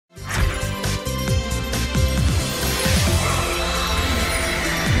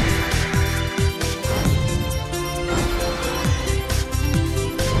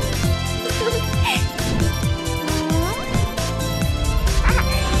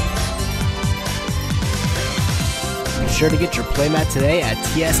sure to get your playmat today at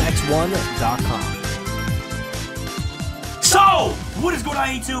tsx1.com. So, what is going on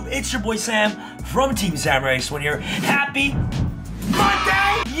YouTube? It's your boy Sam from Team Samurai X1 here. Happy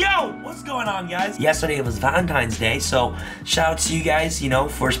Monday! Yo, what's going on, guys? Yesterday was Valentine's Day, so shout out to you guys, you know,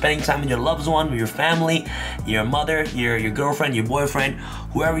 for spending time with your loved one, with your family, your mother, your girlfriend, your boyfriend,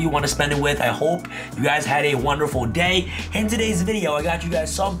 whoever you want to spend it with. I hope you guys had a wonderful day. In today's video, I got you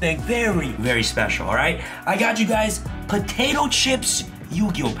guys something very, very special, all right? I got you guys potato chips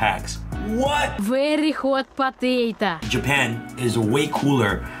Yu-Gi-Oh packs. What? Very hot potato. Japan is way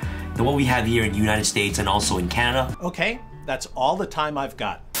cooler than what we have here in the United States and also in Canada. Okay, that's all the time I've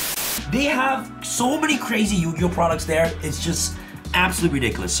got. They have so many crazy Yu-Gi-Oh products there. It's just absolutely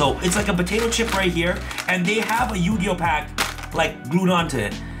ridiculous. So it's like a potato chip right here, and they have a Yu-Gi-Oh pack like glued onto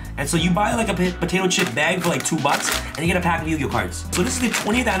it. And so you buy like a potato chip bag for like $2 and you get a pack of Yu-Gi-Oh cards. So this is the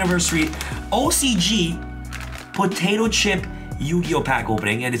 20th anniversary OCG potato chip Yu-Gi-Oh pack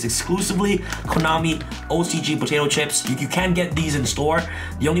opening, and it's exclusively Konami OCG potato chips. You can't get these in store.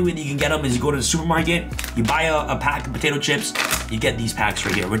 The only way that you can get them is you go to the supermarket, you buy a pack of potato chips, you get these packs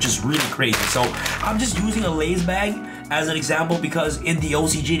right here, which is really crazy. So I'm just using a Lay's bag as an example because in the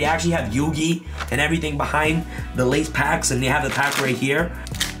OCG they actually have Yu-Gi and everything behind the Lay's packs, and they have the pack right here.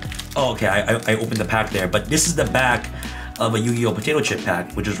 Oh, okay, I opened the pack there, but this is the back of a Yu-Gi-Oh potato chip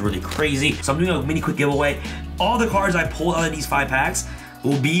pack, which is really crazy. So I'm doing a mini quick giveaway. All the cards I pull out of these 5 packs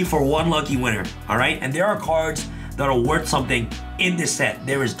will be for one lucky winner, all right? And there are cards that are worth something in this set.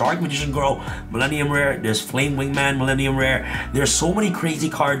 There is Dark Magician Girl, Millennium Rare. There's Flame Wingman, Millennium Rare. There's so many crazy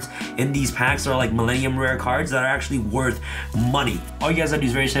cards in these packs that are like Millennium Rare cards that are actually worth money. All you guys have to do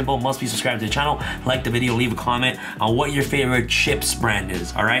is very simple. Must be subscribed to the channel, like the video, leave a comment on what your favorite chips brand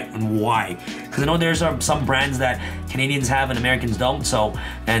is, all right? And why. Because I know there's some brands that Canadians have and Americans don't. So,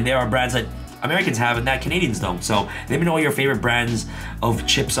 and there are brands that Americans have and that Canadians don't. So let me know what your favorite brands of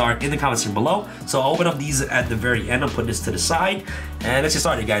chips are in the comments section below. So I'll open up these at the very end. I'll put this to the side and let's get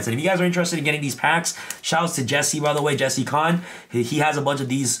started, guys. And if you guys are interested in getting these packs, shout outs to Jesse, by the way, Jesse Khan. He has a bunch of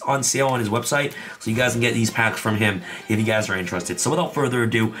these on sale on his website, so you guys can get these packs from him if you guys are interested. So without further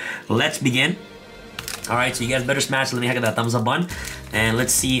ado, let's begin. All right, so you guys better smash the heck of that thumbs up button, and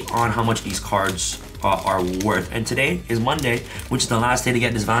let's see on how much these cards are worth. And today is Monday, which is the last day to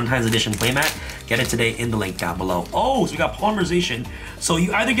get this Valentine's edition playmat. Get it today in the link down below. Oh, so we got polymerization. So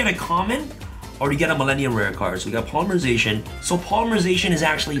you either get a common or you get a Millennium Rare card. So we got polymerization. So polymerization is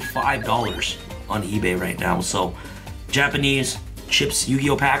actually $5 on eBay right now. So Japanese chips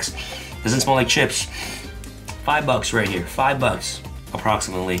Yu-Gi-Oh packs, doesn't smell like chips. $5 right here, $5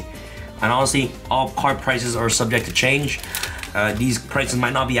 approximately. And honestly, all card prices are subject to change. These prices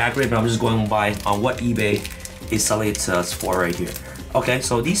might not be accurate, but I'm just going by on what eBay is selling it to us for right here. Okay,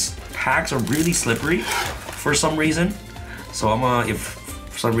 so these packs are really slippery for some reason. So I'm gonna, if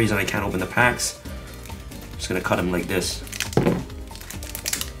for some reason I can't open the packs, I'm just gonna cut them like this.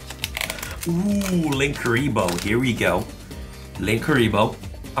 Ooh, Linkuriboh, here we go. Linkuriboh.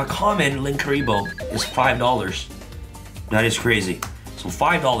 A common Linkuriboh is $5. That is crazy. So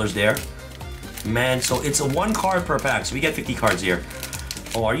 $5 there. Man, so it's a 1 card per pack, so we get 50 cards here.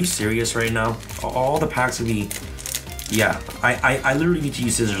 Oh, are you serious right now? All the packs will be... Yeah, I literally need to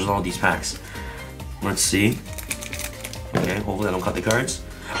use scissors on all these packs. Let's see. Okay, hopefully I don't cut the cards.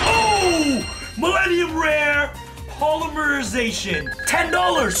 Oh! Millennium Rare Polymerization!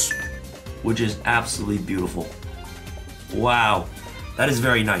 $10! Which is absolutely beautiful. Wow. That is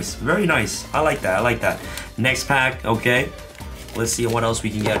very nice. Very nice. I like that. I like that. Next pack, okay. Let's see what else we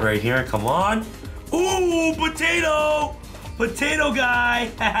can get right here. Come on. Ooh, potato! Potato guy!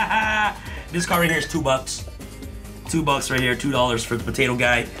 This card right here is $2. $2 right here, $2 for the potato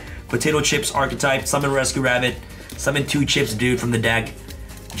guy. Potato chips archetype, summon rescue rabbit, summon 2 chips dude from the deck.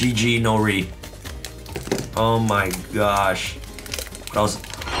 GG, no re. Oh my gosh. What else?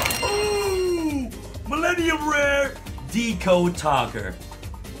 Ooh! Millennium Rare Decode Talker.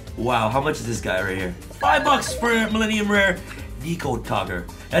 Wow, how much is this guy right here? $5 for Millennium Rare Decode Talker.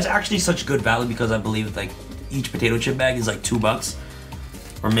 That's actually such good value because I believe like each potato chip bag is like $2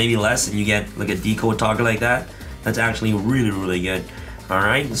 or maybe less, and you get like a Decode Talker like that. That's actually really, really good. All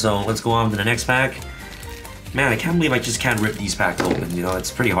right, so let's go on to the next pack. Man, I can't believe I just can't rip these packs open. You know,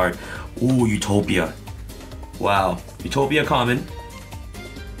 it's pretty hard. Ooh, Utopia. Wow, Utopia common.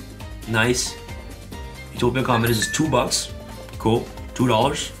 Nice. Utopia common. This is $2. Cool.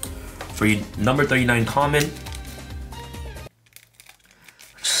 $2 for your number 39 common.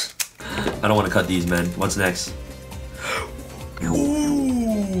 I don't want to cut these, man. What's next?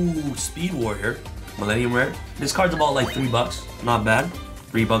 Ooh, Speed Warrior. Millennium Rare. This card's about like $3. Not bad.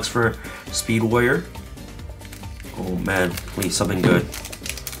 $3 for Speed Warrior. Oh man, please, something good.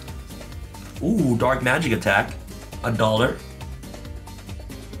 Ooh, Dark Magic Attack. $1.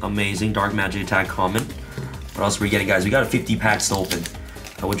 Amazing, Dark Magic Attack common. What else are we getting, guys? We got 50 packs to open,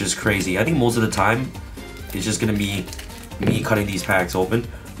 which is crazy. I think most of the time, it's just gonna be me cutting these packs open.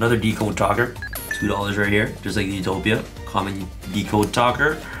 Another decode talker, $2 right here, just like Utopia. Common decode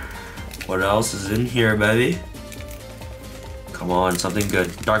talker. What else is in here, baby? Come on, something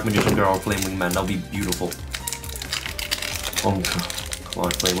good. Dark Magician Girl, Flame Wingman, that'll be beautiful. Oh, come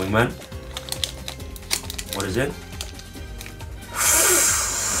on, Flame Wingman. What is it?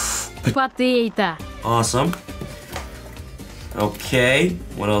 Potato. Awesome. Okay,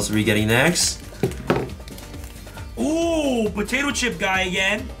 what else are we getting next? Ooh, potato chip guy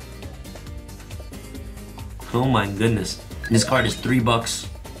again. Oh my goodness. This card is $3.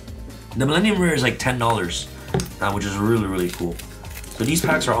 The Millennium Rare is like $10, which is really, really cool. So these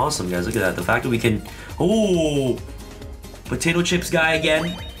packs are awesome, guys. Look at that. The fact that we can... Oh, potato chips guy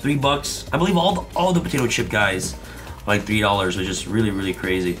again, $3. I believe all the potato chip guys are like $3, which is really, really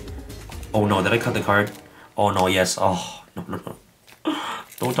crazy. Oh no, did I cut the card? Oh no, yes. Oh, no.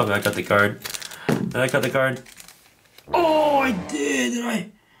 Don't tell me I cut the card. Did I cut the card? Oh, I did. Did I?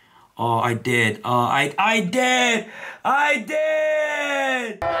 Oh, I did. I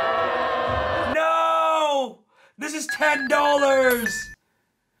did. No, this is $10.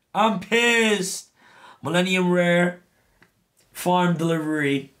 I'm pissed. Millennium Rare, farm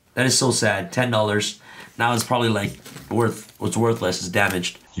delivery. That is so sad. $10. Now it's probably like it's worthless. It's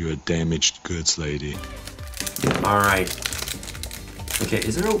damaged. You're a damaged goods lady. All right. Okay,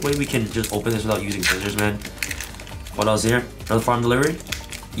 is there a way we can just open this without using scissors, man? What else here? Another farm delivery?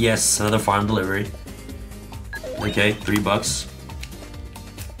 Yes, another farm delivery. Okay, $3.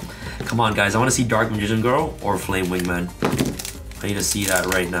 Come on, guys. I want to see Dark Magician Girl or Flame Wingman. I need to see that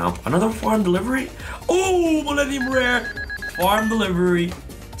right now. Another farm delivery? Oh, Millennium Rare. Farm delivery.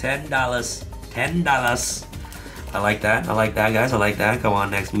 $10. $10. I like that. I like that, guys. I like that. Come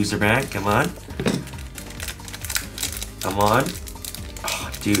on, next booster pack. Come on. Come on. Oh,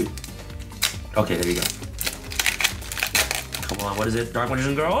 dude. Okay, there you go. Come on, what is it? Dark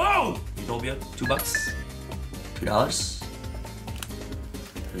Magician Girl. Oh! Utopia. $2. $2.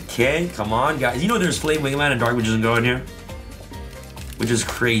 Okay, come on, guys. You know there's Flame Wingman and Dark Magician Girl in here? Which is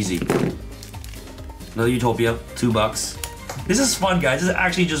crazy. Another Utopia. $2. This is fun, guys. This is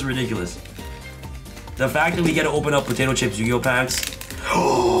actually just ridiculous. The fact that we get to open up potato chips Yu-Gi-Oh packs.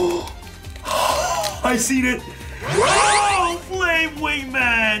 I seen it. Oh, Flame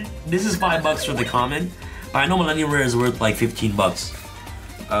Wingman. This is $5 for the common. But I know Millennium Rare is worth like $15,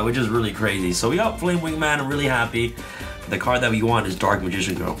 which is really crazy. So we got Flame Wingman. I'm really happy. The card that we want is Dark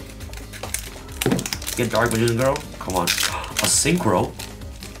Magician Girl. Get Dark Magician Girl. Come on. A Synchro.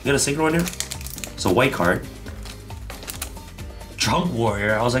 You got a Synchro in here? It's a white card. Junk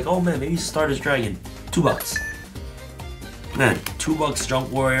Warrior. I was like, oh man, maybe Stardust Dragon. $2. Man, $2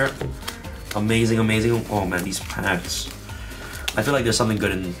 Junk Warrior. Amazing, amazing. Oh man, these packs. I feel like there's something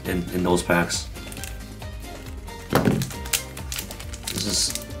good in those packs. This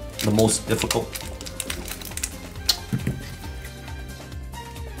is the most difficult.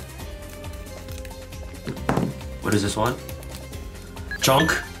 What is this one?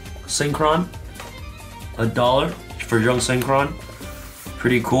 Junk Synchron. $1 for Junk Synchron.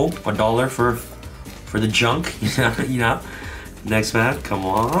 Pretty cool. $1 for the junk. You know. Next pack. Come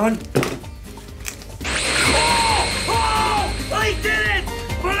on. Oh, I did it!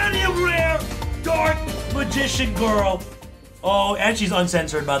 Millennium Rare Dark Magician Girl. Oh, and she's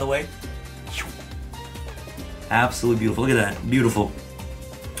uncensored, by the way. Absolutely beautiful. Look at that. Beautiful.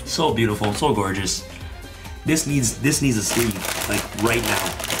 So beautiful. So gorgeous. This needs a sleeve, like right now.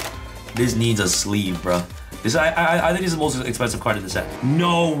 This needs a sleeve, bro. This I think this is the most expensive card in the set.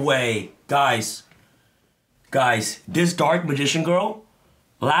 No way, guys. This Dark Magician Girl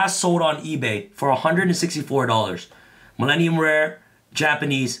last sold on eBay for $164. Millennium Rare,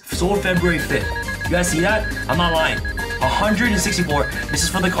 Japanese, sold February 5th. You guys see that? I'm not lying. $164. This is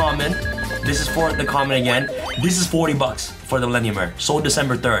for the common. This is for the common again. This is $40 for the Millennium Rare. Sold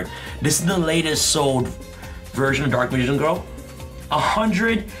December 3rd. This is the latest sold version of Dark Magician Girl.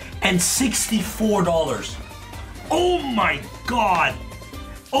 $164. Oh my god.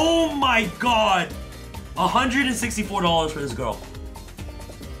 Oh my god. $164 for this girl.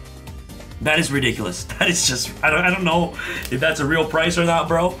 That is ridiculous. That is just, I don't know if that's a real price or not,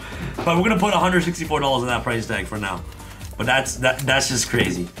 bro. But we're gonna put $164 on that price tag for now. But that's just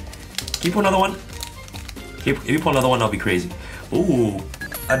crazy. Can you put another one? If you put another one, that'll be crazy. Ooh,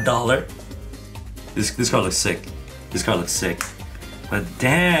 $1. This card looks sick. This card looks sick. But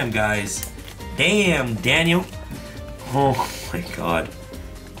damn, guys. Damn, Daniel. Oh my god.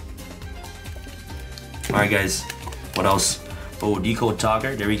 Alright guys, what else? Oh, Decode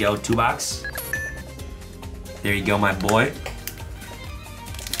Talker, there we go, 2 bucks. There you go, my boy.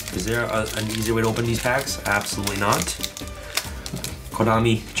 Is there an easier way to open these packs? Absolutely not.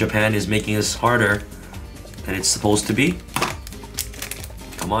 Konami Japan is making this harder than it's supposed to be.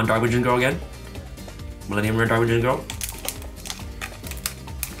 Come on, Dark Vision Girl again. Millennium Rare Dark Vision Girl.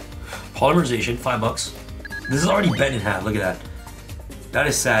 Polymerization, 5 bucks. This is already bent in half, look at that. That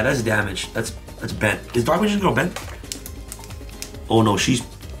is sad, that's damaged. That's bent. Is Dark Vision Girl bent? Oh no, she's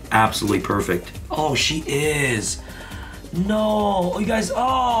absolutely perfect. Oh, she is. No, you guys,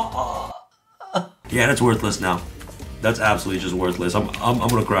 oh. Yeah, that's worthless now. That's absolutely just worthless. I'm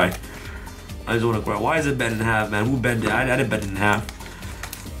gonna cry. I just wanna cry. Why is it bent in half, man? Who bent it? I didn't bend it in half.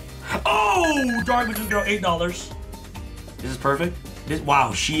 Oh, Dark Vision Girl, $8. This is perfect.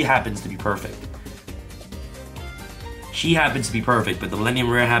 Wow, she happens to be perfect. She happens to be perfect, but the Millennium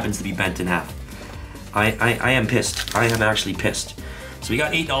Rare happens to be bent in half. I am pissed. I am actually pissed. So we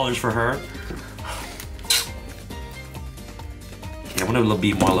got $8 for her. Okay, I'm gonna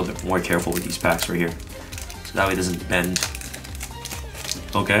be a little bit more careful with these packs right here, so that way it doesn't bend.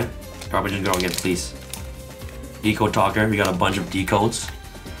 Okay, Dark Vision Girl again, please. Decode Talker. We got a bunch of decodes.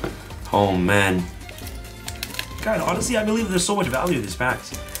 Oh man. God, honestly, I believe there's so much value in these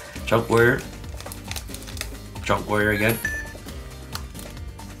packs. Junk Warrior. Junk Warrior again.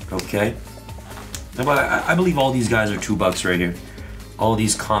 Okay. But I believe all these guys are 2 bucks right here. All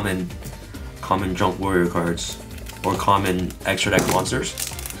these common Junk Warrior cards. Or common extra deck monsters.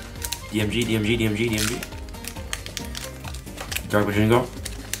 DMG, DMG, DMG, DMG. Dark Vision Girl.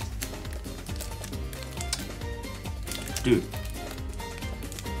 Dude.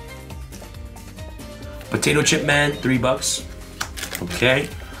 Potato Chip Man, 3 bucks. Okay.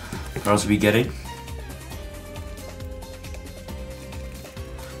 What else are we getting?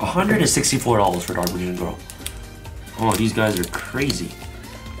 $164 for Dark Vision Girl. Oh, these guys are crazy.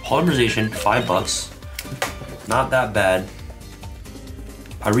 Polymerization, 5 bucks. Not that bad.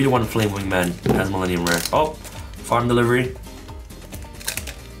 I really want Flame Wingman as Millennium Rare. Oh, Farm Delivery.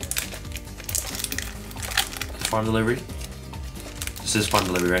 Farm Delivery. This is Farm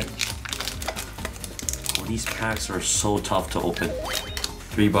Delivery, right? Oh, these packs are so tough to open.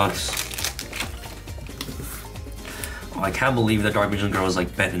 3 bucks. Oh, I can't believe that Dark Vision Girl is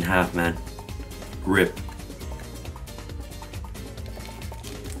like bent in half, man. Rip.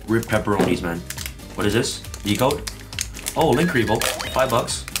 Rip pepperonis, man. What is this? Decode? Oh, Link Revo. 5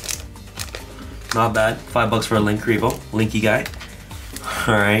 bucks. Not bad. 5 bucks for a Link Revo. Linky guy.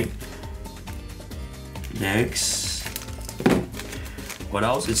 Alright. Next. What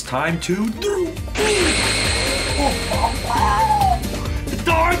else? It's time to do. The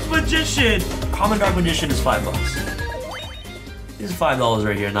Dark Magician! Common Dark Magician is 5 bucks. This is $5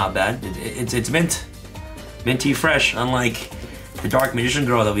 right here, not bad. It's mint. Minty fresh, unlike the Dark Magician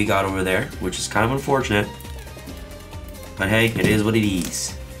Girl that we got over there, which is kind of unfortunate. But hey, it is what it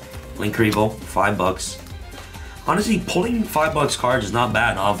is. Link Revo, 5 bucks. Honestly, pulling 5 bucks cards is not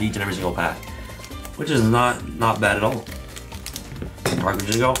bad off each and every single pack. Which is not bad at all. Dark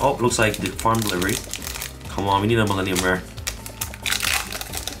Magician Girl. Oh, looks like the Farm Delivery. Come on, we need a Millennium Rare.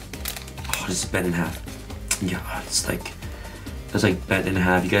 Oh, this is bent in half. Yeah, it's like bent in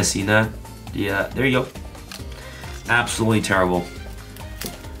half. You guys seen that? Yeah, there you go. Absolutely terrible.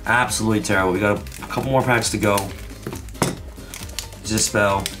 Absolutely terrible. We got a couple more packs to go.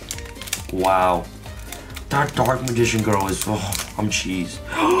 Dispel. Wow. That Dark Magician Girl is, oh, I'm cheese.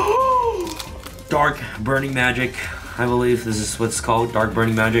 Dark Burning Magic. I believe this is what's called. Dark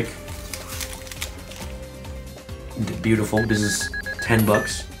Burning Magic. Beautiful. This is 10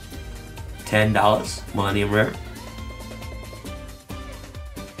 bucks. $10. Millennium Rare.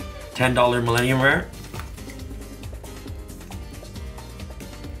 $10 Millennium Rare.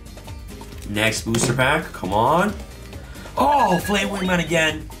 Next booster pack. Come on. Oh, Flame Wingman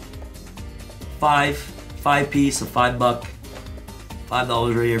again. 5 piece of $5 buck.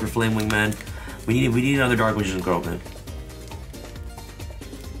 $5 right here for Flame Wingman. We need another Dark Magician Girl, man.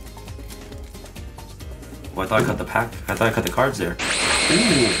 Oh, I thought I cut the pack. I thought I cut the cards there.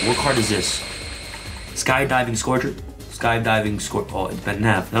 Ooh, what card is this? Skydiving Scorcher. Skydiving Scorcher. Oh, it's bent in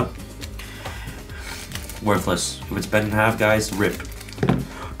half. Nope. Worthless. If it's bent in half, guys, rip.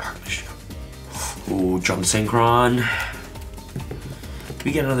 Dark Magician. Ooh, Jump Synchron. Can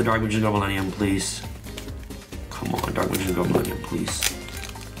we get another Dark Magician Girl Millennium, please? Come on, Dark Magician Girl Millennium, please.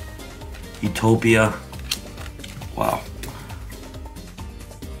 Utopia. Wow.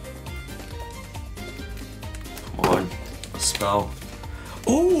 Come on. Spell.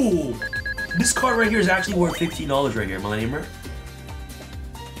 Ooh! This card right here is actually worth $15 right here, Millennium Rare.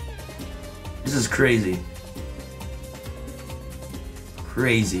 This is crazy.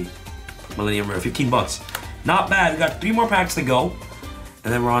 Crazy. Millennium Rare, 15 bucks. Not bad. We got 3 more packs to go.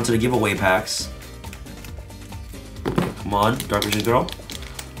 And then we're on to the giveaway packs. Come on, Dark Vision Girl.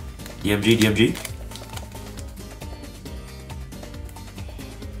 DMG, DMG.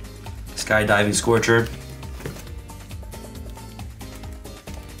 Skydiving Scorcher.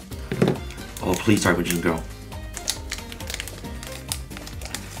 Oh, please, Dark Vision Girl.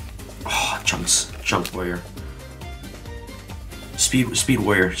 Oh, Chunks. Chunk Warrior. Speed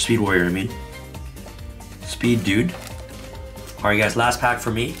Warrior, I mean. Speed Dude. Alright guys, last pack for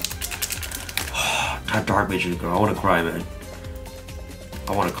me. Oh, that Dark Vision Girl, I wanna cry, man.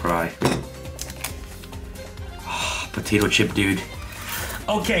 I wanna cry. Oh, Potato Chip Dude.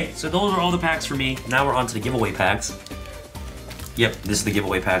 Okay, so those are all the packs for me. Now we're on to the giveaway packs. Yep, this is the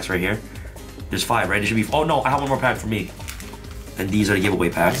giveaway packs right here. There's 5, right? There should be, oh no, I have 1 more pack for me. And these are the giveaway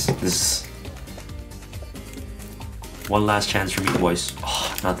packs. This is one last chance for me, boys.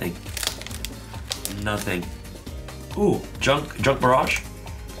 Oh, nothing. Nothing. Ooh, Junk Barrage.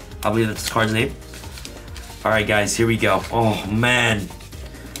 I believe that's this card's name. Alright guys, here we go. Oh man.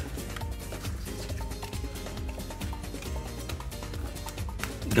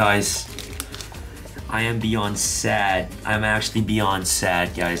 Guys, I am beyond sad. I'm actually beyond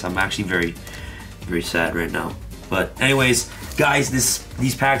sad, guys. I'm actually very, very sad right now. But anyways, guys,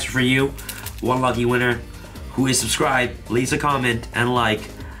 these packs are for you. One lucky winner who is subscribed, leaves a comment, and like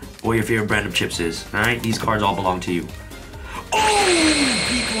what your favorite brand of chips is. Alright? These cards all belong to you. Oh!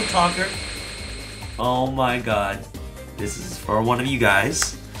 People Talker. Oh my god. This is for one of you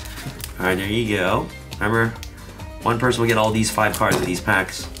guys. Alright, there you go. Remember, one person will get all these 5 cards of these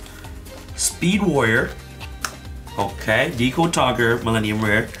packs. Speed Warrior. Okay. Decode Talker, Millennium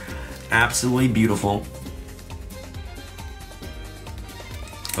Rare. Absolutely beautiful.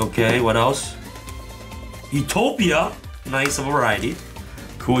 Okay, what else? Utopia. Nice variety.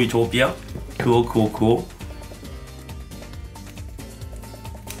 Cool Utopia. Cool, cool, cool.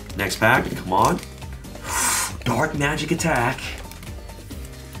 Next pack, come on. Dark Magic Attack.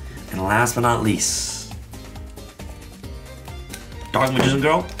 And last but not least, Dark Magician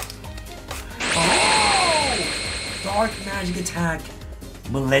Girl. Oh! Dark Magic Attack.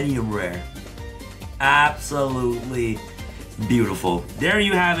 Millennium Rare. Absolutely beautiful. There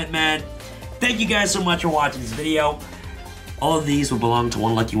you have it, man. Thank you guys so much for watching this video. All of these will belong to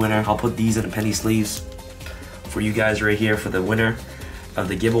one lucky winner. I'll put these in the penny sleeves for you guys right here for the winner of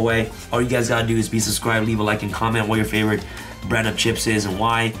the giveaway. All you guys gotta do is be subscribed, leave a like, and comment what your favorite brand of chips is and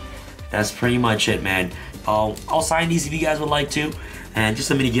why. That's pretty much it, man. I'll sign these if you guys would like to. And just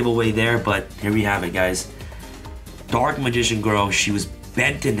a mini giveaway there, but here we have it, guys. Dark Magician Girl, she was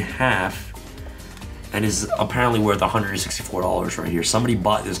bent in half and is apparently worth $164 right here. Somebody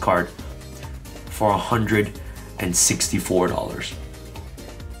bought this card for $164.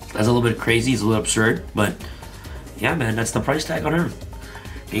 That's a little bit crazy, it's a little absurd, but yeah, man, that's the price tag on her.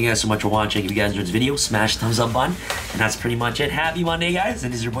 Thank you guys so much for watching. If you guys enjoyed this video, smash the thumbs up button. And that's pretty much it. Happy Monday, guys.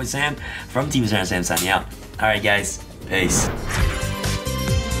 And this is your boy Sam from Team Sam signing out. Alright, guys. Peace.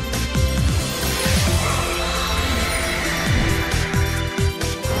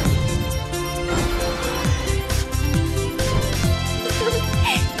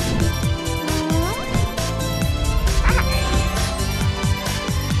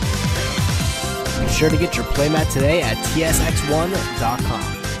 Be sure to get your playmat today at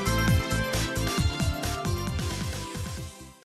tsx1.com.